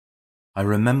I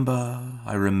remember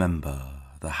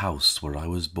the house where I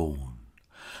was born,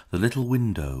 the little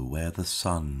window where the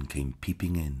sun came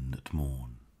peeping in at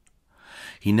morn.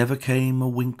 He never came a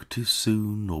wink too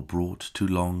soon or brought too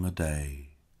long a day,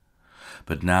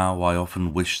 but now I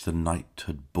often wish the night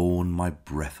had borne my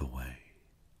breath away.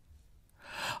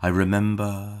 I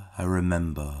remember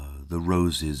the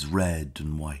roses red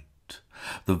and white,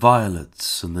 the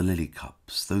violets and the lily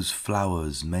cups, those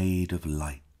flowers made of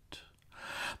light.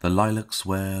 The lilacs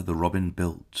where the robin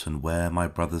built and where my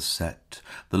brother set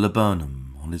the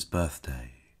laburnum on his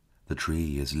birthday, the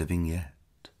tree is living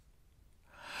yet.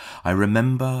 I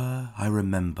remember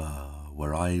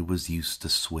where I was used to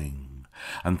swing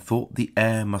and thought the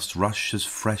air must rush as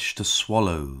fresh to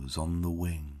swallows on the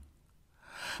wing.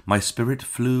 My spirit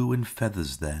flew in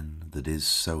feathers then that is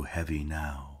so heavy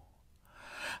now,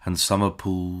 and summer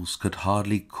pools could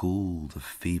hardly cool the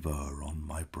fever on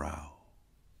my brow.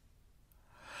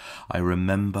 I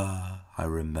remember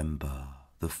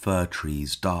the fir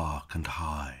trees dark and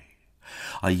high.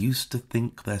 I used to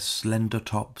think their slender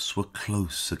tops were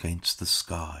close against the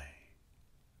sky.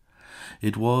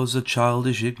 It was a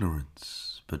childish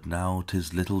ignorance, but now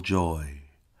 'tis little joy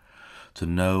to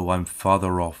know I'm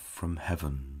farther off from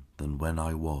heaven than when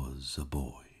I was a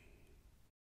boy.